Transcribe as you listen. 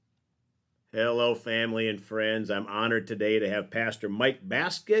Hello, family and friends. I'm honored today to have Pastor Mike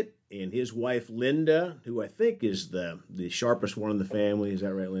Baskett and his wife, Linda, who I think is the sharpest one in the family. Is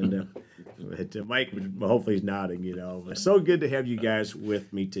that right, Linda? But, Mike, hopefully he's nodding, It's so good to have you guys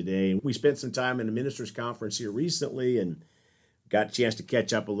with me today. We spent some time in the ministers' conference here recently and got a chance to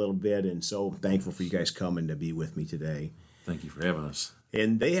catch up a little bit, and so thankful for you guys coming to be with me today. Thank you for having us.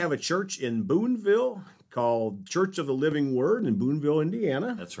 And they have a church in Boonville called Church of the Living Word in Boonville,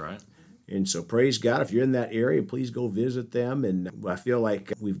 Indiana. That's right. And so praise God, if you're in that area, please go visit them. And I feel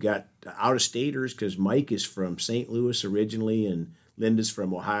like we've got out-of-staters because Mike is from St. Louis originally and Linda's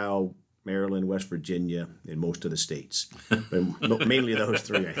from Ohio, Maryland, West Virginia, and most of the states. But mainly those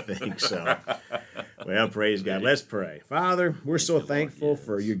three, I think. So, well, praise God. Let's pray. Father, we're so thankful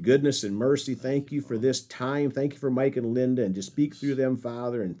for your goodness and mercy. Thank you for this time. Thank you for Mike and Linda, and just speak through them,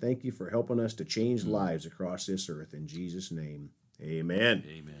 Father. And thank you for helping us to change lives across this earth. In Jesus' name, amen.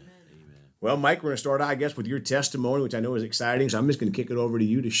 Amen. Well, Mike, we're going to start out, I guess, with your testimony, which I know is exciting. So I'm just going to kick it over to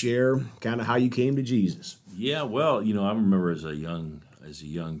you to share kind of how you came to Jesus. Yeah, well, I remember as a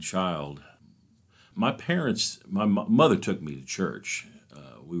young child, my mother took me to church.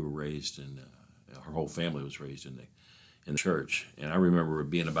 We were raised her whole family was raised in the church. And I remember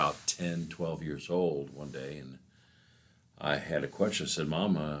being about 10, 12 years old one day, and I had a question. I said,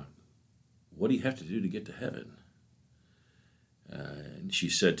 Mom, what do you have to do to get to heaven? And she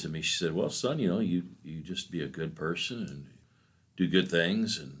said to me, well, son, you just be a good person and do good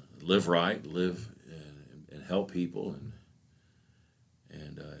things and live right, live and help people,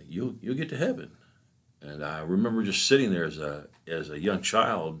 and you'll get to heaven. And I remember just sitting there as a young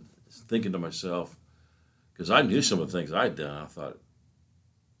child thinking to myself, because I knew some of the things I'd done, I thought,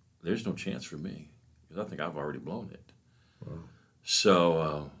 there's no chance for me, because I think I've already blown it. Wow.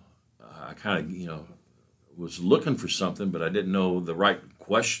 So I kind of, was looking for something, but I didn't know the right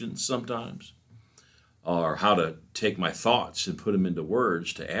questions sometimes, or how to take my thoughts and put them into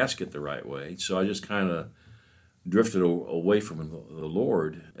words to ask it the right way. So I just kind of drifted away from the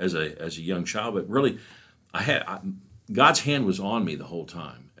Lord as a young child. But really, God's hand was on me the whole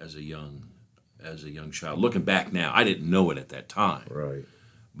time as a young child. Looking back now, I didn't know it at that time, right?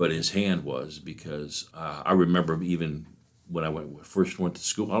 But His hand was, because I remember even when I first went to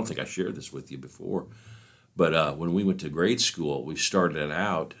school. I don't think I shared this with you before. But when we went to grade school, we started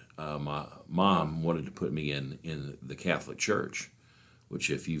out, my mom wanted to put me in the Catholic Church, which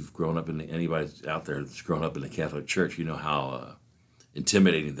if you've grown up anybody out there that's grown up in the Catholic Church, you know how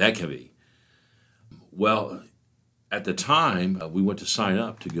intimidating that can be. Well, at the time, we went to sign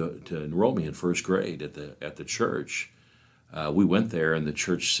up to enroll me in first grade at the church. We went there, and the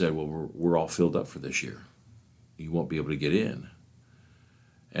church said, well, we're all filled up for this year. You won't be able to get in.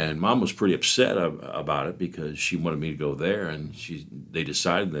 And Mom was pretty upset about it because she wanted me to go there, and they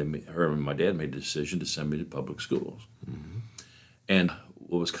decided, her and my dad made a decision to send me to public schools. Mm-hmm. And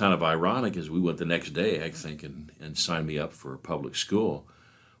what was kind of ironic is we went the next day, I think, and signed me up for public school.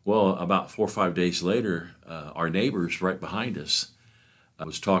 Well, about 4 or 5 days later, our neighbors right behind us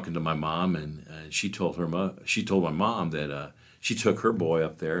was talking to my mom, and she told my mom that she took her boy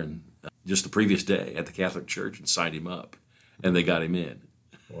up there and just the previous day at the Catholic Church and signed him up, and they got him in.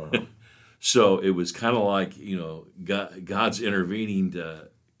 Wow. So it was kind of like, God's intervening to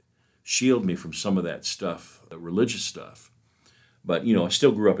shield me from some of that stuff, religious stuff. But, I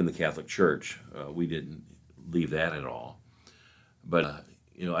still grew up in the Catholic Church. We didn't leave that at all. But,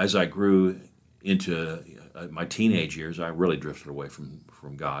 as I grew into my teenage years, I really drifted away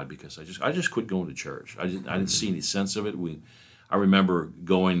from God because I just quit going to church. I didn't see any sense of it. I remember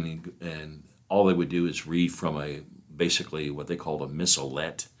going, and all they would do is read from basically what they called a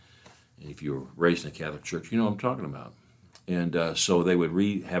missalette. And if you were raised in a Catholic church, you know what I'm talking about. And so they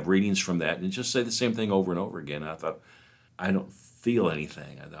would have readings from that and just say the same thing over and over again. And I thought, I don't feel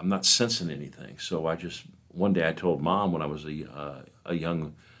anything. I'm not sensing anything. So one day I told Mom when I was a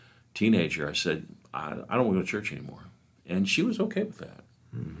young teenager, I said, I don't want to go to church anymore. And she was okay with that.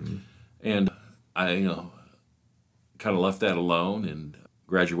 Mm-hmm. And I, kind of left that alone and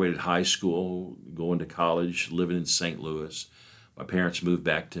graduated high school, going to college, living in St. Louis. My parents moved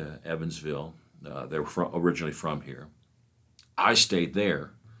back to Evansville. They were originally from here. I stayed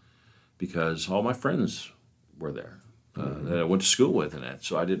there because all my friends were there that I went to school with and that.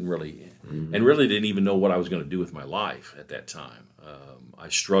 So I didn't really, and really didn't even know what I was going to do with my life at that time. I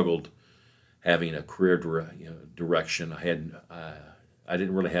struggled having a career direction. I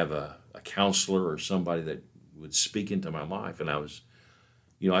didn't really have a counselor or somebody that would speak into my life, and I was.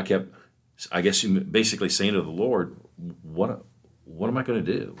 I kept, I guess, basically saying to the Lord, what am I going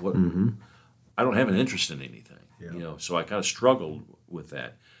to do? I don't have an interest in anything, so I kind of struggled with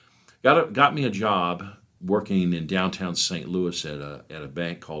that. got me a job working in downtown St. Louis at a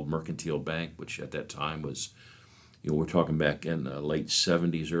bank called Mercantile Bank, which at that time was, we're talking back in the late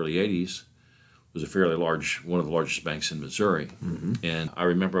 70s, early 80s, was a fairly large, one of the largest banks in Missouri. Mm-hmm. And I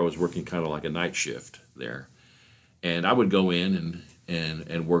remember I was working kind of like a night shift there. And I would go in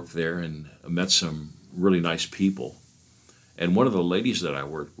and work there, and I met some really nice people. And one of the ladies that I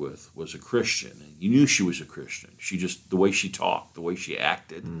worked with was a Christian. And you knew she was a Christian. She just, the way she talked, the way she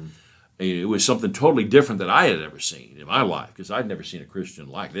acted, it was something totally different that I had ever seen in my life, because I'd never seen a Christian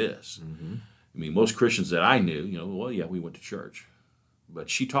like this. Mm-hmm. I mean, most Christians that I knew, well, yeah, we went to church. But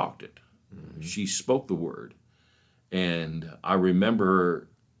she talked it. Mm-hmm. She spoke the word. And I remember,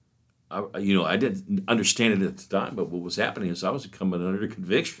 I didn't understand it at the time, but what was happening is I was coming under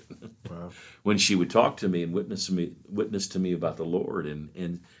conviction. Wow. When she would talk to me and witness to me about the Lord.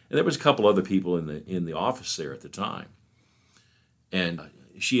 And there was a couple other people in the office there at the time. And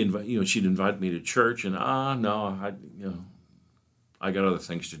she'd invite me to church, and no, I got other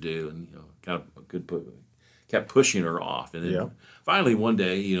things to do, and kept pushing her off. And then finally one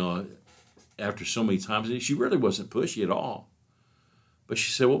day, after so many times, and she really wasn't pushy at all. But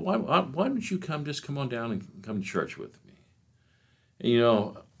she said, well, why don't you come on down and come to church with me?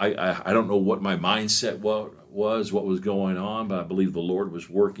 And, I don't know what my mindset was, what was going on, but I believe the Lord was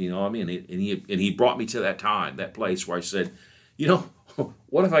working on me, and he brought me to that place where I said,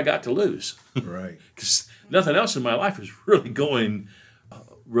 what have I got to lose? Right. Because nothing else in my life is really going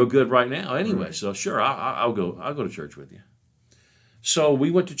real good right now anyway. Right. So sure, I'll go to church with you. So we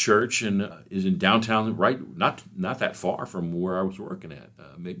went to church, and is in downtown, right, not that far from where I was working at,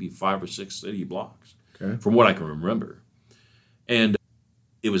 maybe 5 or 6 city blocks, from what I can remember. And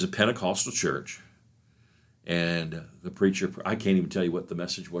it was a Pentecostal church, and the preacher, I can't even tell you what the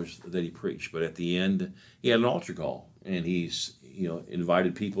message was that he preached, but at the end, he had an altar call, and he's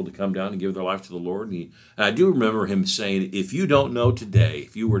invited people to come down and give their life to the Lord. And I do remember him saying, if you don't know today,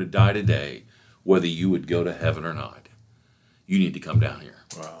 if you were to die today, whether you would go to heaven or not, you need to come down here.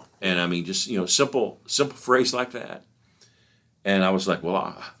 Wow. And I mean, just, simple phrase like that. And I was like,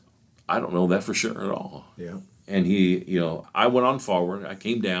 well, I don't know that for sure at all. Yeah. And he, I went on forward. I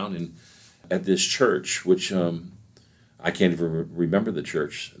came down, and at this church, which I can't even remember the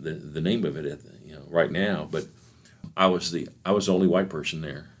church, the name of it, right now, but I was the only white person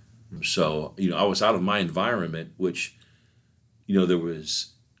there. So, I was out of my environment, which, there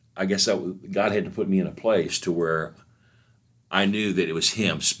was, I guess God had to put me in a place to where I knew that it was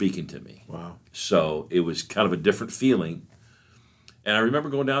him speaking to me. Wow. So it was kind of a different feeling. And I remember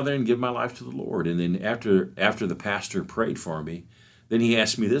going down there and giving my life to the Lord. And then after the pastor prayed for me, then he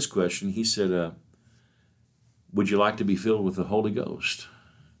asked me this question. He said, would you like to be filled with the Holy Ghost?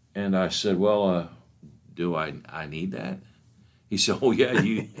 And I said, well, do I need that? He said, oh yeah,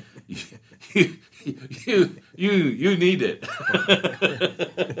 you need it.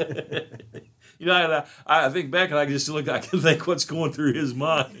 I think back, and I can think what's going through his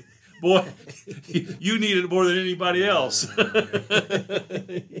mind. Boy, you need it more than anybody else.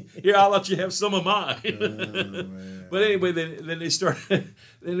 Here, I'll let you have some of mine. But anyway, then they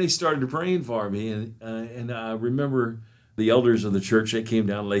started praying for me, and I remember the elders of the church, they came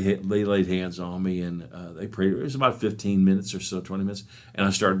down, they laid hands on me, and they prayed. It was about 15 minutes or so, 20 minutes, and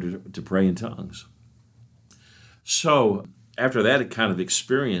I started to pray in tongues. So after that kind of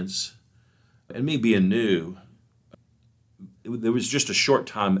experience, and me being new, there was just a short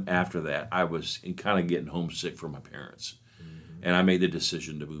time after that, I was kind of getting homesick for my parents. Mm-hmm. And I made the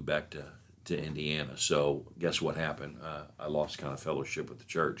decision to move back to Indiana. So guess what happened? I lost kind of fellowship with the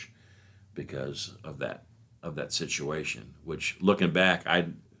church because of that situation, which looking back, I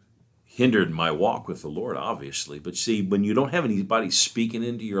hindered my walk with the Lord, obviously. But see, when you don't have anybody speaking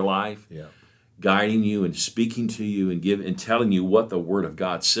into your life, guiding you and speaking to you and telling you what the Word of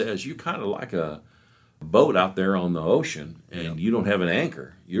God says, you're kind of like a boat out there on the ocean, and you don't have an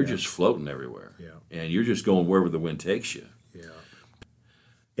anchor. You're just floating everywhere, and you're just going wherever the wind takes you.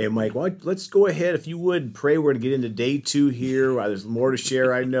 Hey, Mike, let's go ahead, if you would, pray. We're going to get into day 2 here. There's more to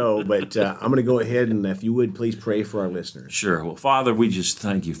share, I know, but I'm going to go ahead, and if you would, please pray for our listeners. Sure. Well, Father, we just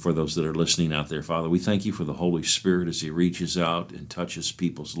thank you for those that are listening out there, Father. We thank you for the Holy Spirit as he reaches out and touches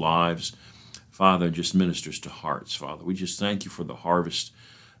people's lives. Father, just ministers to hearts, Father. We just thank you for the harvest.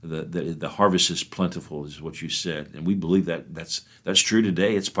 The harvest is plentiful, is what you said, and we believe that's true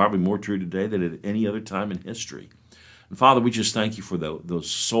today. It's probably more true today than at any other time in history. And Father, we just thank you for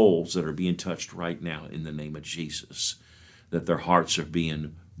those souls that are being touched right now in the name of Jesus, that their hearts are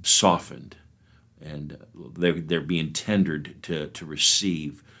being softened and they're being tendered to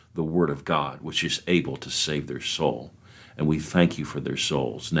receive the Word of God, which is able to save their soul. And we thank you for their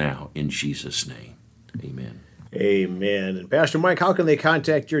souls now in Jesus' name. Amen. Amen. And Pastor Mike, how can they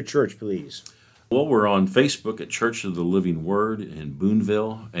contact your church, please? Well, we're on Facebook at Church of the Living Word in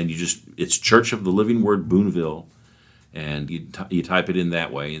Boonville, and it's Church of the Living Word Boonville, and you type it in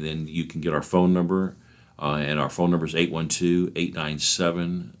that way, and then you can get our phone number, and our phone number is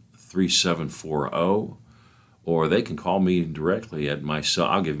 812-897-3740, or they can call me directly at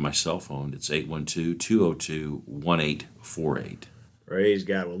I'll give you my cell phone. It's 812-202-1848. Praise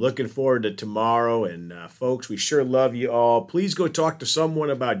God. We're looking forward to tomorrow. And folks, we sure love you all. Please go talk to someone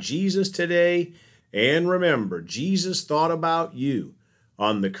about Jesus today. And remember, Jesus thought about you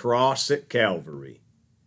on the cross at Calvary.